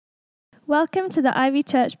Welcome to the Ivy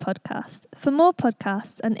Church podcast. For more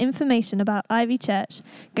podcasts and information about Ivy Church,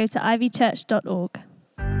 go to ivychurch.org.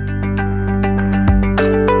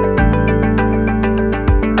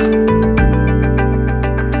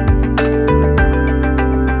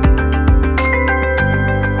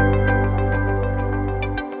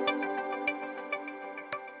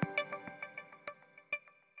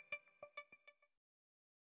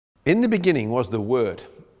 In the beginning was the Word,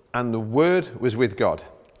 and the Word was with God,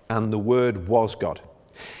 and the Word was God.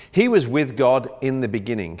 He was with God in the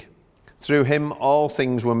beginning. Through him all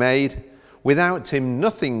things were made. Without him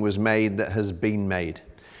nothing was made that has been made.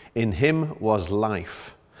 In him was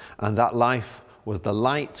life, and that life was the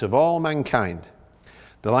light of all mankind.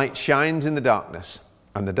 The light shines in the darkness,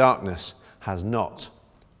 and the darkness has not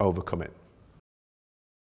overcome it.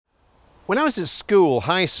 When I was at school,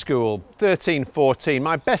 high school, 13, 14,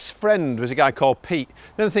 my best friend was a guy called Pete.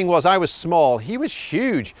 The other thing was I was small, he was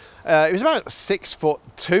huge. He was about 6'2",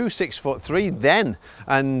 6'3" then.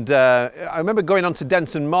 And I remember going on to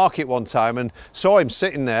Denton Market one time and saw him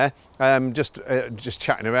sitting there, just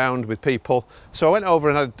chatting around with people. So I went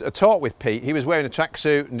over and had a talk with Pete. He was wearing a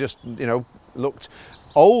tracksuit and just, looked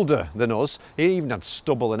older than us. He even had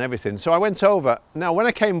stubble and everything. So I went over. Now, when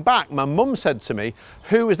I came back, my mum said to me,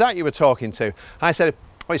 "Who was that you were talking to?" I said,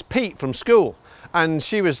 "Oh, it's Pete from school." And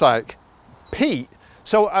she was like, "Pete?"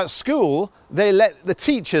 So at school, the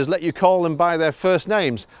teachers let you call them by their first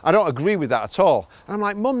names. I don't agree with that at all. And I'm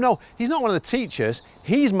like, "Mum, no, he's not one of the teachers.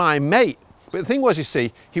 He's my mate." But the thing was, you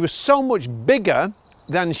see, he was so much bigger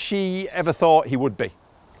than she ever thought he would be.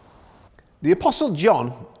 The Apostle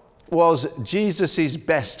John was Jesus'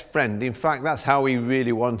 best friend. In fact, that's how he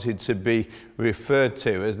really wanted to be referred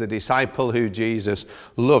to, as the disciple who Jesus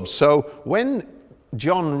loved. So when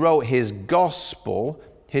John wrote his gospel,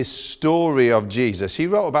 his story of Jesus, he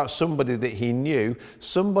wrote about somebody that he knew,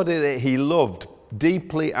 somebody that he loved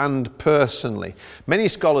deeply and personally. Many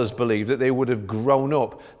scholars believe that they would have grown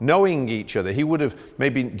up knowing each other.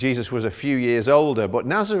 Maybe Jesus was a few years older, but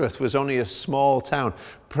Nazareth was only a small town,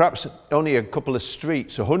 perhaps only a couple of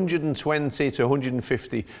streets, 120 to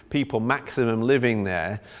 150 people maximum living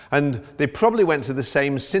there. And they probably went to the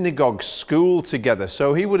same synagogue school together,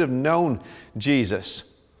 so he would have known Jesus.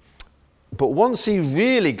 But once he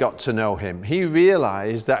really got to know him, he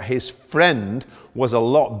realized that his friend was a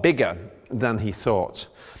lot bigger than he thought.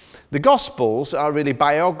 The Gospels are really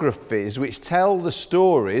biographies which tell the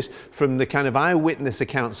stories from the kind of eyewitness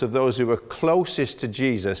accounts of those who were closest to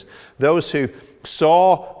Jesus, those who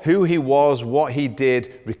saw who he was, what he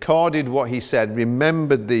did, recorded what he said,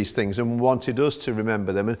 remembered these things and wanted us to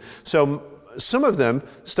remember them. And so some of them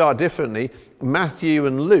start differently. Matthew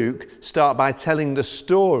and Luke start by telling the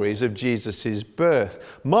stories of Jesus' birth.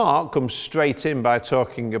 Mark comes straight in by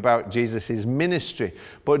talking about Jesus' ministry.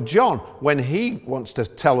 But John, when he wants to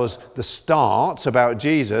tell us the start about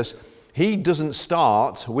Jesus, he doesn't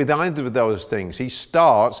start with either of those things. He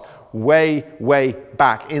starts way, way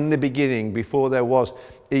back in the beginning, before there was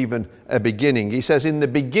even a beginning. He says, "In the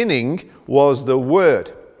beginning was the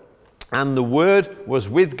Word, and the Word was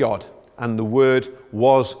with God, and the Word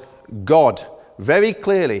was God." Very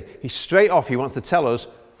clearly, straight off, he wants to tell us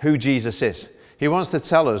who Jesus is. He wants to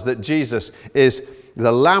tell us that Jesus is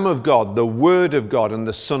the Lamb of God, the Word of God, and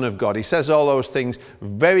the Son of God. He says all those things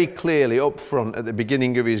very clearly up front at the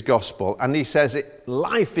beginning of his gospel, and he says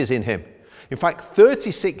life is in him. In fact,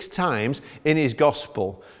 36 times in his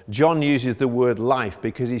gospel, John uses the word life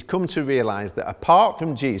because he's come to realize that apart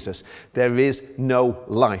from Jesus, there is no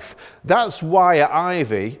life. That's why at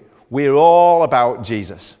Ivy, we're all about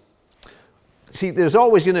Jesus. See, there's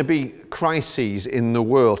always going to be crises in the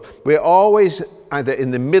world. We're always either in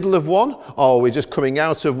the middle of one, or we're just coming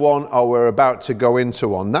out of one, or we're about to go into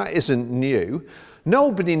one. That isn't new.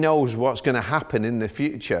 Nobody knows what's going to happen in the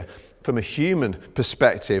future from a human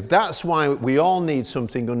perspective. That's why we all need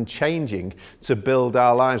something unchanging to build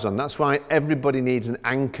our lives on. That's why everybody needs an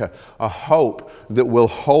anchor, a hope that will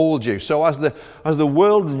hold you. So as the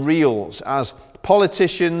world reels, as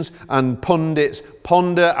politicians and pundits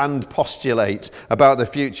ponder and postulate about the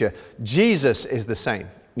future, Jesus is the same.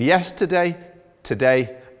 Yesterday,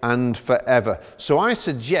 today, and forever. So I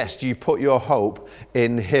suggest you put your hope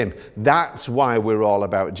in him. That's why we're all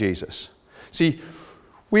about Jesus. See,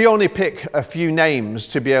 we only pick a few names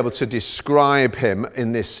to be able to describe him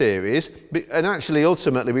in this series, and actually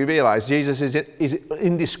ultimately we realize Jesus is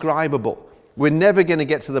indescribable. We're never going to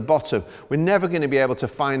get to the bottom. We're never going to be able to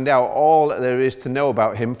find out all that there is to know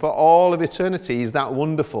about him for all of eternity. He's that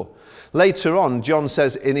wonderful. Later on, John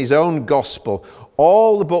says in his own gospel,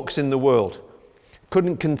 all the books in the world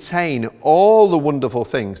couldn't contain all the wonderful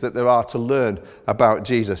things that there are to learn about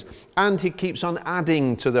Jesus. And he keeps on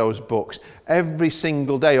adding to those books. Every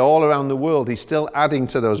single day, all around the world, he's still adding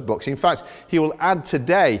to those books. In fact, he will add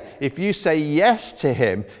today. If you say yes to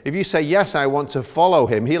him, if you say, yes, I want to follow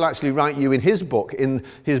him, he'll actually write you in his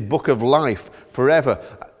book of life forever.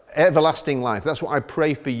 Everlasting life. That's what I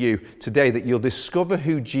pray for you today, that you'll discover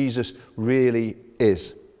who Jesus really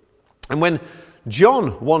is. And when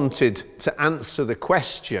John wanted to answer the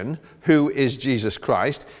question, who is Jesus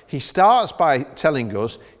Christ? He starts by telling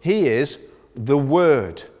us he is the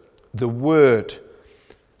Word. The Word.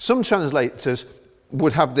 Some translators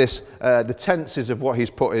would have this, the tenses of what he's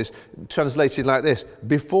put is translated like this.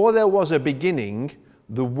 Before there was a beginning,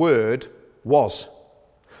 the Word was.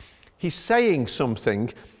 He's saying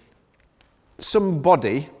something.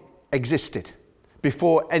 Somebody existed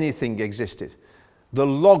before anything existed. The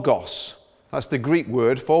Logos. That's the Greek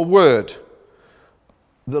word for word.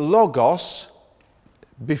 The Logos,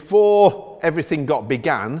 before everything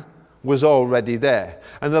began, was already there.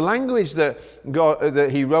 And the language that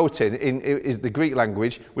he wrote in is the Greek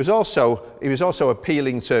language. He was also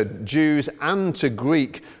appealing to Jews and to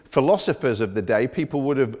Greek philosophers of the day. People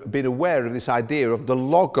would have been aware of this idea of the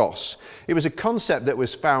Logos. It was a concept that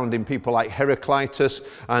was found in people like Heraclitus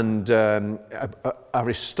and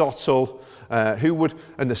Aristotle,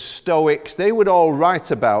 and the Stoics. They would all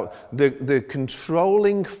write about the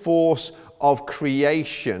controlling force of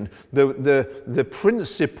creation, the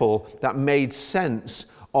principle that made sense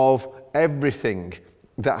of everything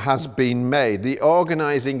that has been made, the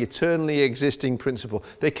organizing, eternally existing principle.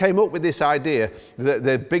 They came up with this idea that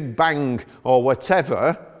the Big Bang or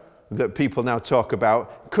whatever that people now talk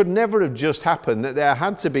about could never have just happened, that there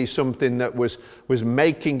had to be something that was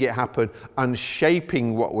making it happen and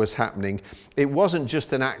shaping what was happening. It wasn't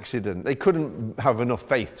just an accident. They couldn't have enough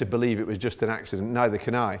faith to believe it was just an accident, neither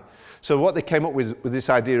can I. So what they came up with this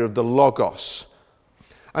idea of the Logos.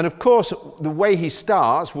 And of course, the way he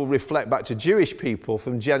starts will reflect back to Jewish people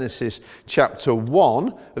from Genesis chapter 1,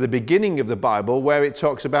 at the beginning of the Bible, where it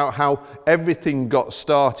talks about how everything got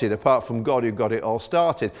started, apart from God who got it all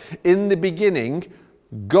started. In the beginning,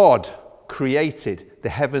 God created the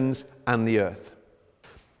heavens and the earth.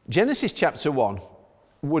 Genesis chapter 1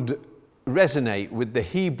 would resonate with the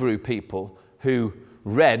Hebrew people who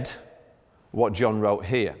read what John wrote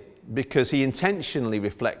here, because he intentionally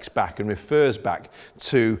reflects back and refers back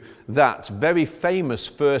to that very famous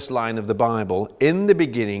first line of the Bible. In the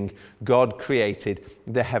beginning, God created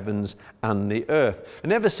the heavens and the earth.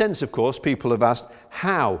 And ever since, of course, people have asked,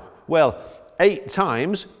 how? Well, 8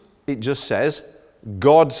 times it just says,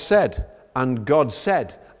 God said, and God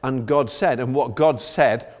said, and God said. And what God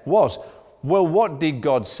said was, well, what did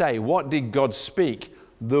God say? What did God speak?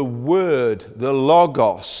 The Word, the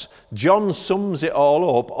Logos. John sums it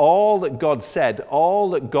all up. All that God said,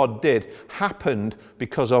 all that God did happened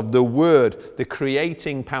because of the Word, the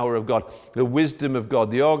creating power of God, the wisdom of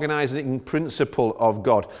God, the organizing principle of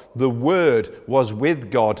God. The Word was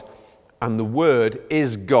with God, and the Word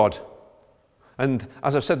is God. And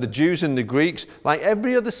as I've said, the Jews and the Greeks, like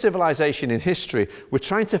every other civilization in history, were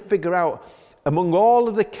trying to figure out, among all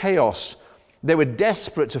of the chaos, they were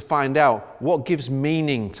desperate to find out what gives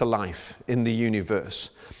meaning to life in the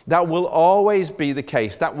universe. That will always be the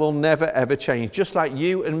case. That will never, ever change. Just like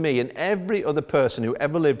you and me and every other person who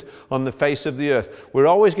ever lived on the face of the earth, we're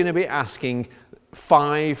always going to be asking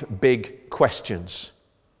 5 big questions.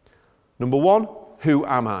 Number 1, who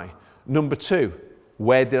am I? Number 2,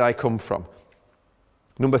 where did I come from?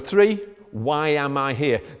 Number 3, why am I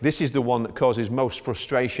here? This is the one that causes most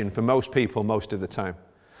frustration for most people most of the time.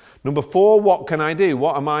 Number 4, what can I do?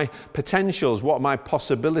 What are my potentials? What are my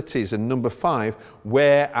possibilities? And number 5,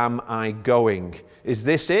 where am I going? Is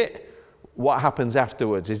this it? What happens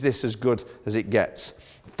afterwards? Is this as good as it gets?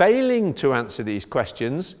 Failing to answer these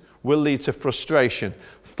questions will lead to frustration.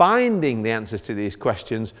 Finding the answers to these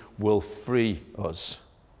questions will free us.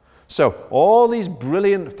 So all these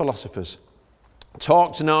brilliant philosophers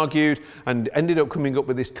talked and argued and ended up coming up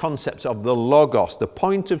with this concept of the Logos, the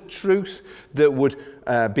point of truth that would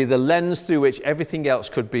be the lens through which everything else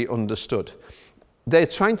could be understood. They're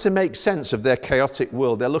trying to make sense of their chaotic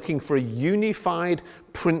world. They're looking for a unified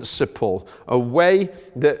principle, a way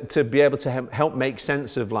to be able to help make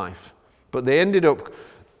sense of life. But they ended up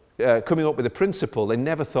coming up with a principle. They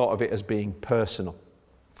never thought of it as being personal.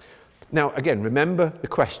 Now, again, remember the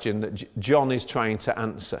question that John is trying to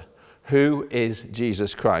answer. Who is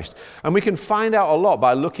Jesus Christ? And we can find out a lot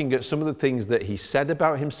by looking at some of the things that he said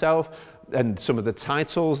about himself and some of the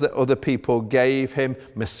titles that other people gave him.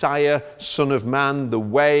 Messiah, Son of Man, the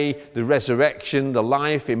Way, the Resurrection, the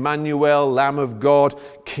Life, Emmanuel, Lamb of God,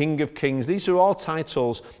 King of Kings. These are all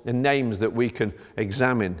titles and names that we can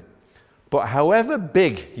examine. But however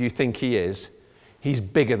big you think he is, he's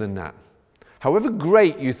bigger than that. However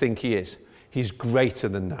great you think he is, he's greater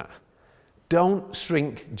than that. Don't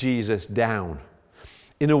shrink Jesus down.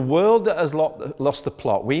 In a world that has lost the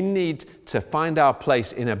plot, we need to find our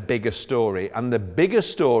place in a bigger story. And the bigger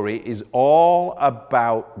story is all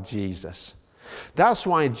about Jesus. That's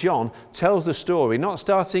why John tells the story, not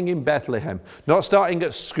starting in Bethlehem, not starting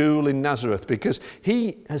at school in Nazareth, because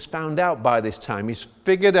he has found out by this time, he's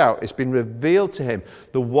figured out, it's been revealed to him,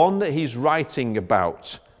 the one that he's writing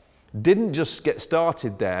about didn't just get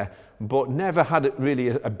started there, but never had really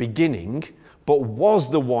a beginning, but was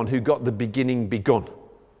the one who got the beginning begun.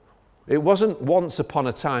 It wasn't once upon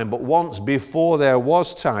a time, but once before there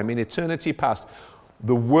was time, in eternity past,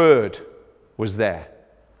 the Word was there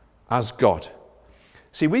as God.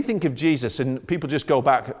 See, we think of Jesus and people just go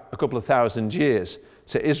back a couple of thousand years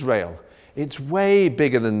to Israel. It's way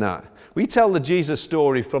bigger than that. We tell the Jesus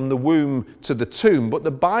story from the womb to the tomb, but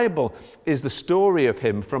the Bible is the story of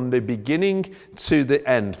him from the beginning to the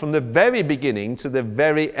end, from the very beginning to the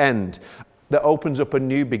very end. That opens up a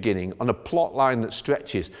new beginning on a plot line that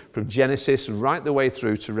stretches from Genesis right the way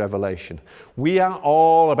through to Revelation. We are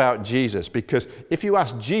all about Jesus, because if you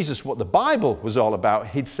ask Jesus what the Bible was all about,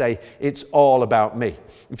 he'd say, it's all about me.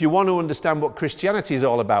 If you want to understand what Christianity is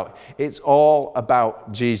all about, it's all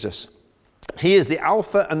about Jesus. He is the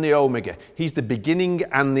Alpha and the Omega. He's the beginning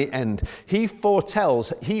and the end. He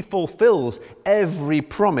foretells, he fulfills every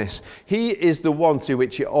promise. He is the one through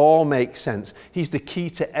which it all makes sense. He's the key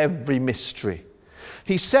to every mystery.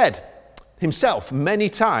 He said himself many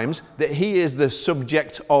times that he is the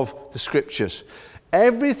subject of the Scriptures.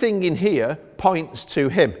 Everything in here points to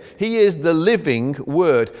him. He is the living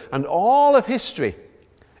Word, and all of history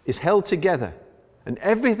is held together. And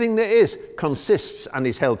everything that is consists and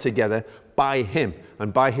is held together by him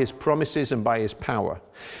and by his promises and by his power.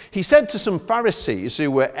 He said to some Pharisees who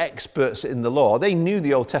were experts in the law, they knew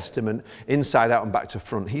the Old Testament inside out and back to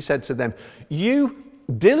front. He said to them, you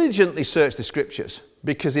diligently search the Scriptures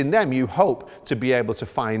because in them you hope to be able to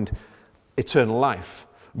find eternal life.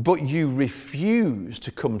 But you refuse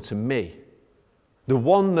to come to me, the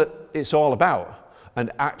one that it's all about,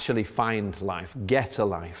 and actually find life, get a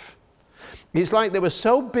life. It's like they were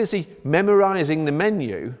so busy memorizing the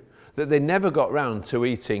menu that they never got round to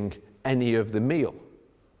eating any of the meal.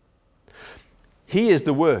 He is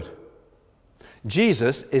the Word.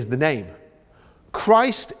 Jesus is the name.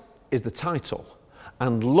 Christ is the title.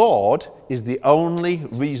 And Lord is the only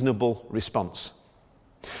reasonable response.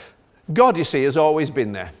 God, you see, has always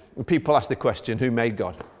been there. And people ask the question, who made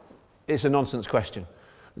God? It's a nonsense question.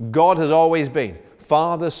 God has always been.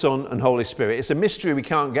 Father, Son, and Holy Spirit. It's a mystery we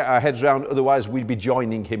can't get our heads around, otherwise we'd be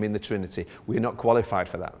joining him in the Trinity. We're not qualified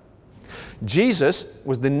for that. Jesus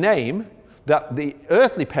was the name that the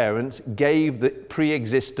earthly parents gave the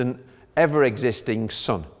pre-existent, ever-existing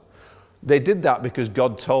Son. They did that because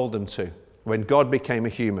God told them to, when God became a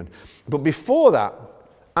human. But before that,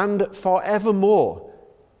 and forevermore,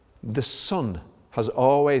 the Son has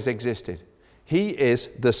always existed. He is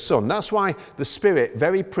the Son. That's why the Spirit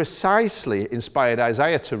very precisely inspired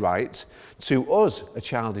Isaiah to write, to us a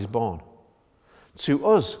child is born. To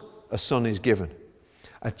us a son is given.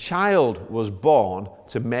 A child was born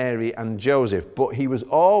to Mary and Joseph, but he was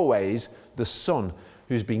always the Son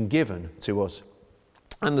who's been given to us.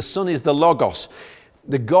 And the Son is the Logos,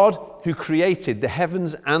 the God who created the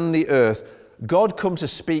heavens and the earth. God come to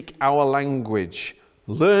speak our language,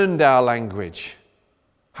 learned our language.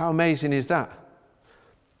 How amazing is that?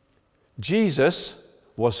 Jesus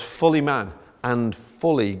was fully man and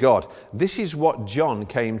fully God. This is what John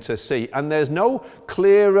came to see. And there's no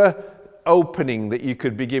clearer opening that you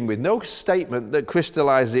could begin with, no statement that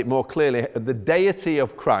crystallizes it more clearly, the deity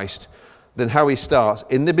of Christ, than how he starts.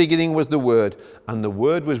 In the beginning was the Word, and the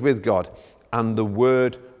Word was with God, and the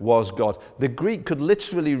Word was God. The Greek could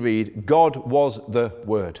literally read, God was the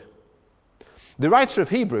Word. The writer of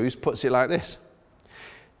Hebrews puts it like this.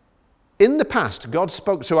 In the past, God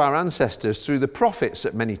spoke to our ancestors through the prophets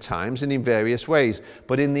at many times and in various ways.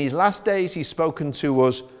 But in these last days, he's spoken to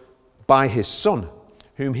us by his Son,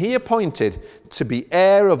 whom he appointed to be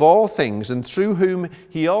heir of all things and through whom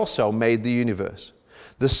he also made the universe.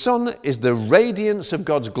 The Son is the radiance of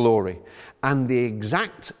God's glory and the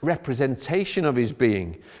exact representation of his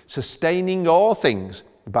being, sustaining all things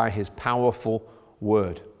by his powerful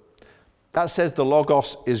word. That says the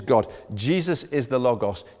Logos is God. Jesus is the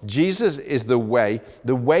Logos. Jesus is the way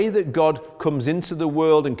that God comes into the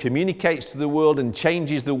world and communicates to the world and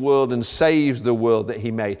changes the world and saves the world that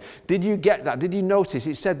he made. Did you get that? Did you notice?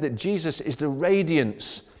 It said that Jesus is the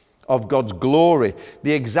radiance of God's glory,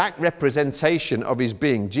 the exact representation of his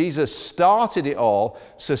being. Jesus started it all,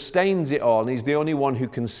 sustains it all, and he's the only one who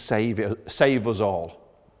can save us all.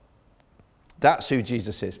 That's who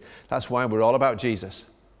Jesus is. That's why we're all about Jesus.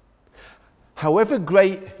 However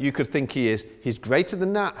great you could think he is, he's greater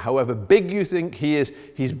than that. However big you think he is,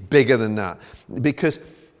 he's bigger than that. Because,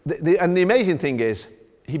 the amazing thing is,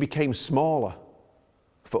 he became smaller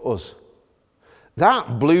for us.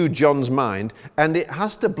 That blew John's mind, and it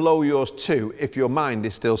has to blow yours too if your mind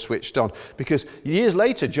is still switched on. Because years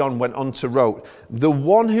later, John went on to write, the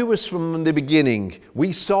one who was from the beginning,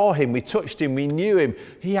 we saw him, we touched him, we knew him.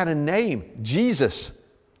 He had a name, Jesus.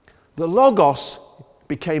 The Logos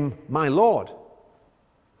became my Lord.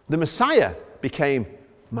 The Messiah became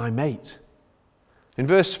my mate. In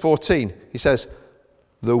verse 14, he says,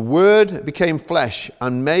 the Word became flesh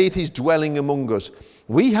and made his dwelling among us.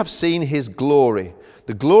 We have seen his glory,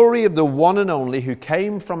 the glory of the one and only who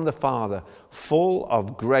came from the Father, full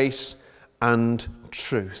of grace and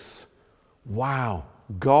truth. Wow,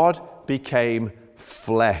 God became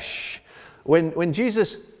flesh. When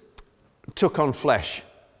Jesus took on flesh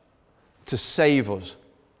to save us,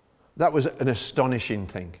 that was an astonishing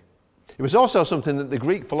thing. It was also something that the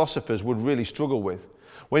Greek philosophers would really struggle with.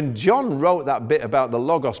 When John wrote that bit about the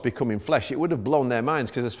Logos becoming flesh, it would have blown their minds,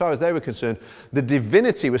 because as far as they were concerned, the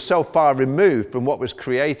divinity was so far removed from what was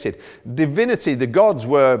created. Divinity, the gods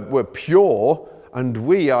were pure, and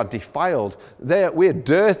we are defiled. We're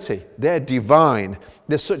dirty. They're divine.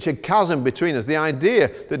 There's such a chasm between us. The idea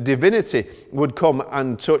that divinity would come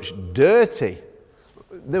and touch dirty,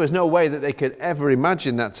 there was no way that they could ever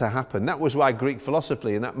imagine that to happen. That was why Greek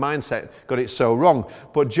philosophy and that mindset got it so wrong.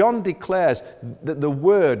 But John declares that the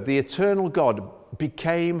Word, the eternal God,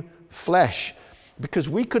 became flesh, because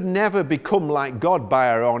we could never become like God by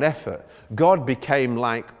our own effort. God became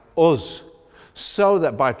like us, so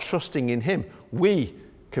that by trusting in him, we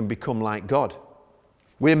can become like God.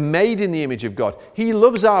 We're made in the image of God. He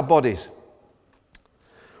loves our bodies.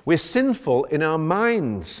 We're sinful in our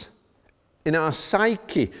minds, in our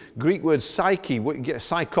psyche. Greek word psyche, what you get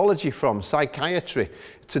psychology from, psychiatry,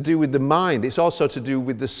 to do with the mind. It's also to do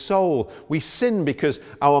with the soul. We sin because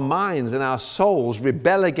our minds and our souls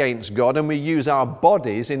rebel against God, and we use our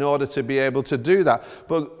bodies in order to be able to do that.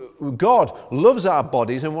 But God loves our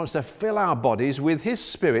bodies and wants to fill our bodies with his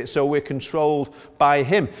Spirit, so we're controlled by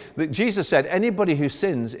him. Jesus said, anybody who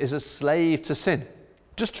sins is a slave to sin.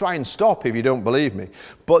 Just try and stop if you don't believe me.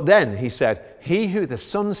 But then he said, he who the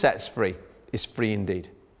Son sets free is free indeed.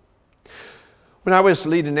 When I was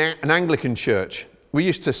leading an Anglican church, we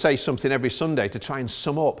used to say something every Sunday to try and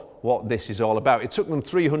sum up what this is all about. It took them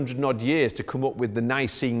 300 and odd years to come up with the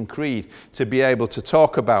Nicene Creed to be able to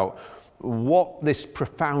talk about what this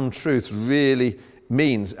profound truth really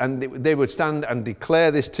means. And they would stand and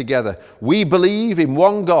declare this together. We believe in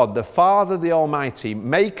one God, the Father, the Almighty,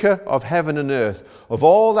 maker of heaven and earth, of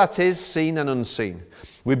all that is seen and unseen.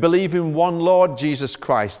 We believe in one Lord Jesus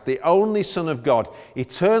Christ, the only Son of God,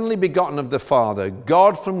 eternally begotten of the Father,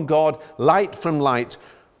 God from God, light from light,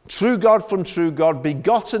 true God from true God,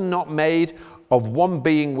 begotten, not made, of one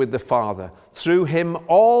being with the Father. Through him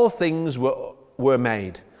all things were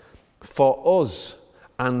made. For us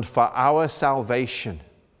and for our salvation,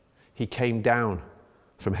 he came down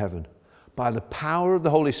from heaven. By the power of the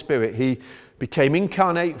Holy Spirit, he became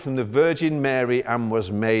incarnate from the Virgin Mary and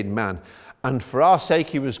was made man. And for our sake,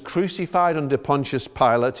 he was crucified under Pontius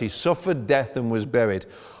Pilate. He suffered death and was buried.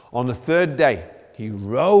 On the third day, he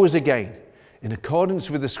rose again in accordance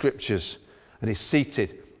with the Scriptures and is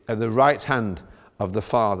seated at the right hand of the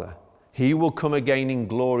Father. He will come again in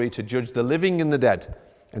glory to judge the living and the dead,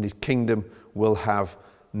 and his kingdom will have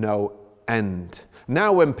no end.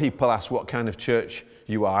 Now when people ask what kind of church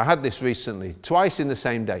you are, I had this recently, twice in the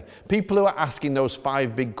same day. People who are asking those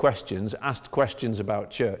 5 big questions asked questions about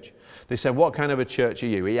church. They said, what kind of a church are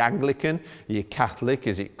you? Are you Anglican? Are you Catholic?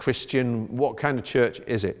 Is it Christian? What kind of church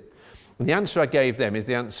is it? And the answer I gave them is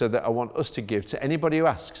the answer that I want us to give to anybody who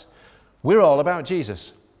asks. We're all about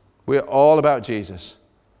Jesus. We're all about Jesus.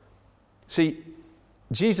 See,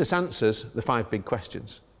 Jesus answers the 5 big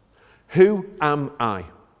questions. Who am I?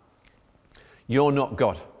 You're not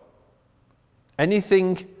God.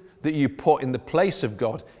 Anything that you put in the place of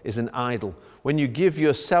God is an idol. When you give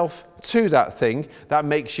yourself to that thing, that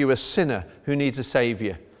makes you a sinner who needs a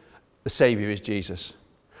Saviour. The Saviour is Jesus.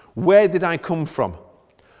 Where did I come from?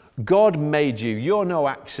 God made you. You're no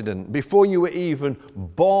accident. Before you were even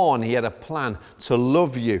born, he had a plan to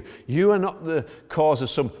love you. You are not the cause of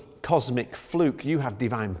some cosmic fluke. You have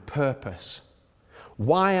divine purpose.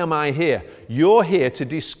 Why am I here? You're here to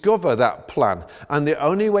discover that plan. And the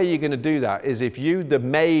only way you're going to do that is if you, the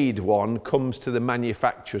made one, comes to the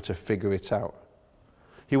manufacturer to figure it out.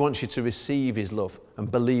 He wants you to receive his love and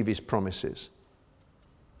believe his promises.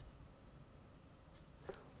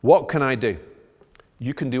 What can I do?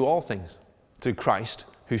 You can do all things through Christ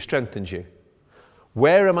who strengthens you.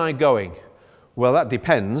 Where am I going? Well, that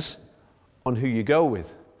depends on who you go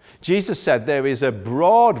with. Jesus said there is a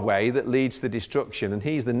broad way that leads to destruction, and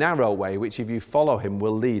he's the narrow way, which if you follow him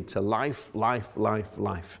will lead to life, life, life,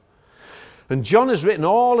 life. And John has written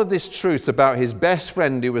all of this truth about his best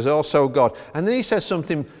friend who was also God. And then he says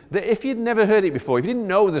something that if you'd never heard it before, if you didn't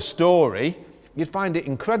know the story, you'd find it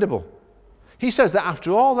incredible. He says that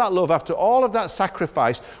after all that love, after all of that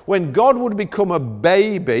sacrifice, when God would become a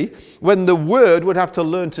baby, when the Word would have to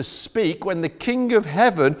learn to speak, when the King of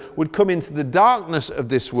Heaven would come into the darkness of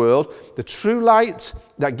this world, the true light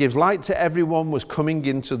that gives light to everyone was coming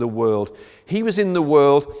into the world. He was in the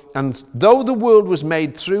world, and though the world was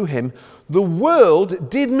made through him, the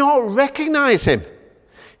world did not recognize him.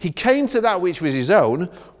 He came to that which was his own,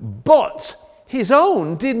 but his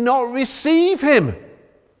own did not receive him.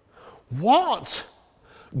 What?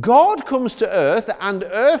 God comes to earth and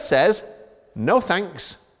earth says, no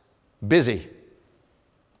thanks, busy.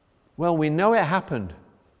 Well, we know it happened,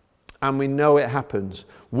 and we know it happens.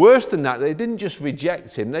 Worse than that, they didn't just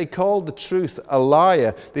reject him, they called the truth a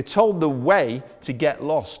liar. They told the way to get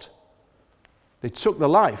lost. They took the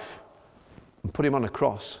life and put him on a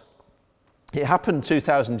cross. It happened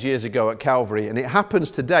 2,000 years ago at Calvary, and it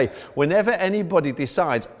happens today. Whenever anybody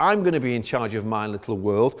decides, I'm going to be in charge of my little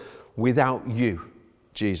world, without you,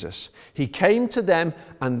 Jesus. He came to them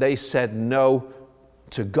and they said no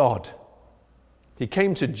to God. He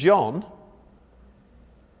came to John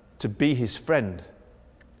to be his friend.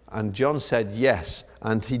 And John said yes.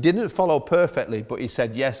 And he didn't follow perfectly, but he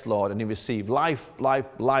said, yes, Lord. And he received life, life,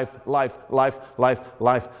 life, life, life, life,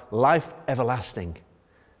 life, life everlasting.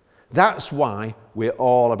 That's why we're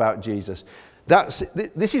all about Jesus.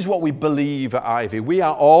 This is what we believe at Ivy. We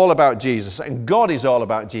are all about Jesus, and God is all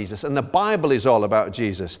about Jesus, and the Bible is all about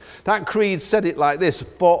Jesus. That creed said it like this: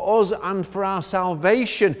 for us and for our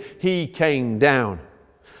salvation, he came down.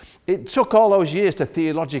 It took all those years to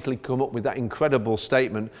theologically come up with that incredible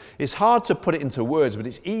statement. It's hard to put it into words, but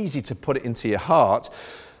it's easy to put it into your heart.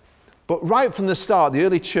 But right from the start, the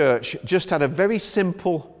early church just had a very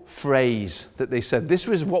simple phrase that they said this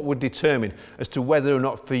was what would determine as to whether or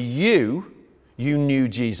not for you knew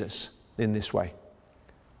Jesus in this way.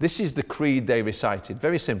 This is the creed they recited.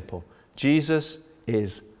 Very simple. Jesus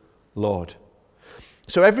is Lord.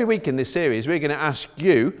 So every week in this series, we're going to ask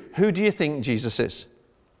you, who do you think Jesus is?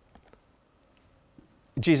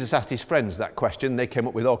 Jesus asked his friends that question. They came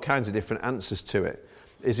up with all kinds of different answers to it.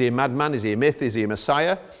 Is he a madman? Is he a myth? Is he a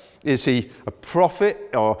Messiah? Is he a prophet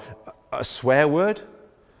or a swear word?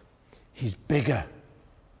 He's bigger.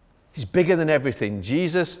 He's bigger than everything.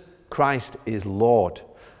 Jesus Christ is Lord.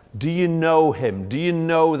 Do you know him? Do you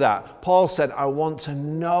know that? Paul said, I want to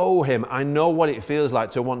know him. I know what it feels like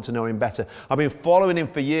to want to know him better. I've been following him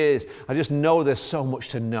for years. I just know there's so much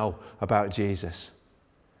to know about Jesus.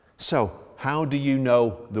 So, how do you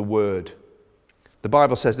know the Word? The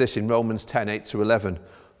Bible says this in Romans 10, 8-11.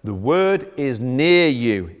 The Word is near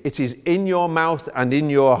you. It is in your mouth and in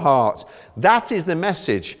your heart. That is the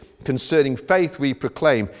message concerning faith we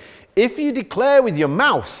proclaim. If you declare with your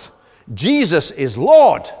mouth, Jesus is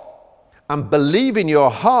Lord, and believe in your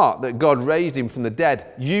heart that God raised him from the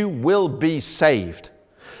dead, you will be saved.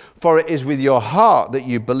 For it is with your heart that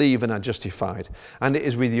you believe and are justified, and it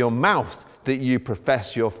is with your mouth that you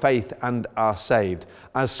profess your faith and are saved.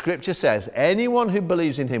 As Scripture says, anyone who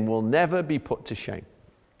believes in him will never be put to shame.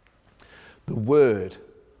 The Word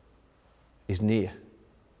is near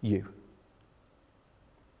you.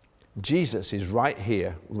 Jesus is right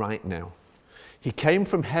here, right now. He came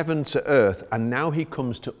from heaven to earth, and now he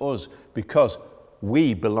comes to us because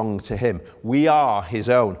we belong to him. We are his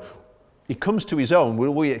own. He comes to his own.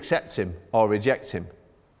 Will we accept him or reject him?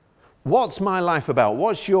 What's my life about?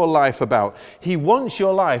 What's your life about? He wants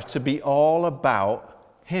your life to be all about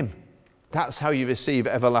him. That's how you receive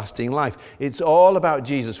everlasting life. It's all about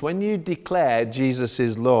Jesus. When you declare Jesus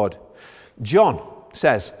is Lord. John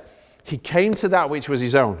says, he came to that which was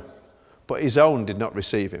his own, but his own did not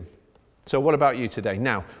receive him. So what about you today?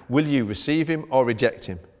 Now, will you receive him or reject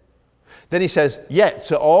him? Then he says, yet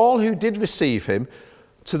to all who did receive him,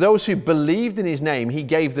 To those who believed in his name, he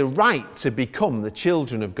gave the right to become the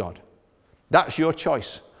children of God. That's your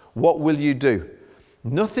choice. What will you do?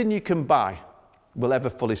 Nothing you can buy will ever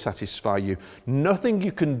fully satisfy you. Nothing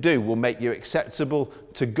you can do will make you acceptable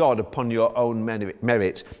to God upon your own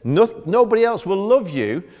merit. Nobody else will love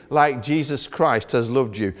you like Jesus Christ has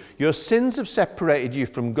loved you. Your sins have separated you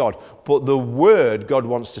from God, but the word God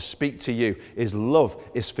wants to speak to you is love,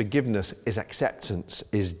 is forgiveness, is acceptance,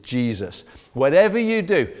 is Jesus. Whatever you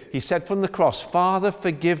do, he said from the cross, Father,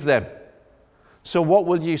 forgive them. So what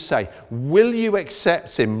will you say? Will you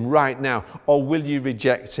accept him right now, or will you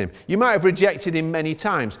reject him? You might have rejected him many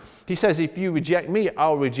times. He says, if you reject me,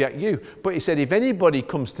 I'll reject you. But he said, if anybody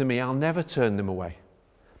comes to me, I'll never turn them away.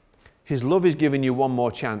 His love is giving you one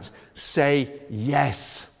more chance. Say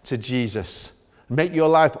yes to Jesus. Make your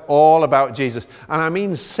life all about Jesus. And I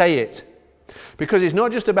mean say it. Because it's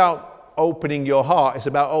not just about opening your heart, it's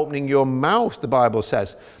about opening your mouth, the Bible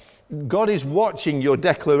says. God is watching your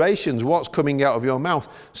declarations, what's coming out of your mouth.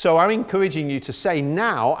 So I'm encouraging you to say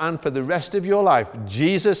now and for the rest of your life,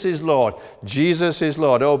 Jesus is Lord. Jesus is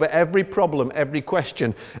Lord over every problem, every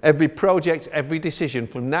question, every project, every decision.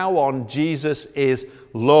 From now on, Jesus is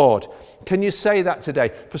Lord. Can you say that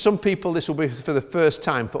today? For some people, this will be for the first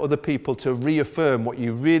time. For other people, to reaffirm what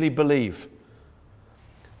you really believe.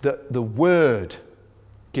 That the Word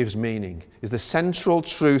gives meaning, is the central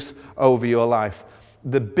truth over your life.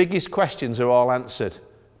 The biggest questions are all answered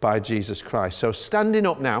by Jesus Christ. So standing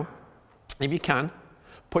up now, if you can,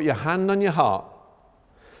 put your hand on your heart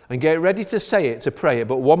and get ready to say it, to pray it.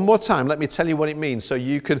 But one more time, let me tell you what it means so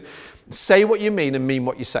you can say what you mean and mean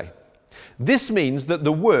what you say. This means that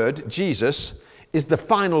the word, Jesus, is the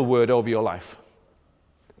final word over your life.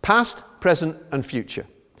 Past, present, and future.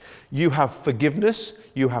 You have forgiveness,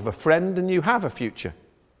 you have a friend, and you have a future.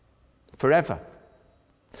 Forever.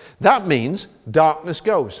 That means darkness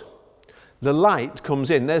goes. The light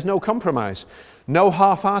comes in. There's no compromise, no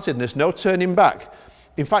half-heartedness, no turning back.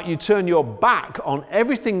 In fact, you turn your back on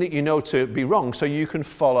everything that you know to be wrong so you can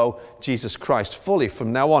follow Jesus Christ fully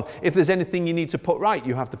from now on. If there's anything you need to put right,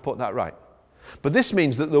 you have to put that right. But this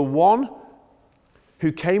means that the one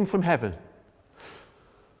who came from heaven,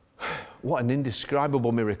 what an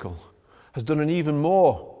indescribable miracle, has done an even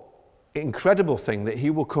more incredible thing, that he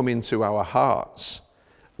will come into our hearts,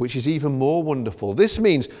 which is even more wonderful. This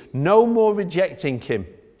means no more rejecting him,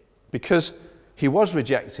 because he was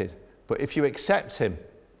rejected. But if you accept him,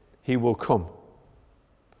 he will come.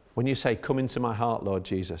 When you say, come into my heart, Lord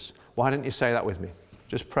Jesus, why don't you say that with me?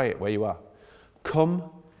 Just pray it where you are. Come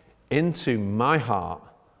into my heart,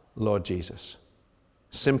 Lord Jesus.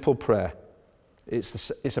 Simple prayer.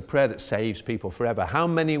 It's a prayer that saves people forever. How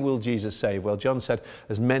many will Jesus save? Well, John said,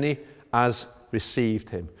 as many as received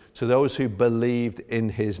him. To those who believed in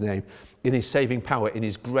his name, in his saving power, in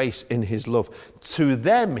his grace, in his love. To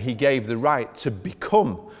them he gave the right to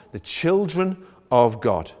become the children of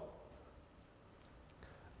God.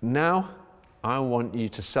 Now I want you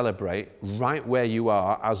to celebrate right where you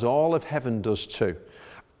are, as all of heaven does too.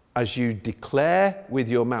 As you declare with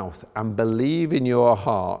your mouth and believe in your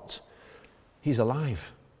heart, he's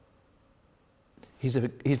alive. He's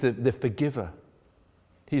the forgiver.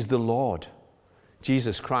 He's the Lord.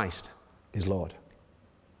 Jesus Christ is Lord.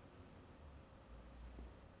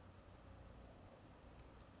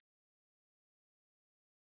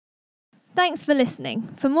 Thanks for listening.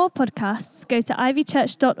 For more podcasts, go to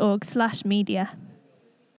ivychurch.org/media.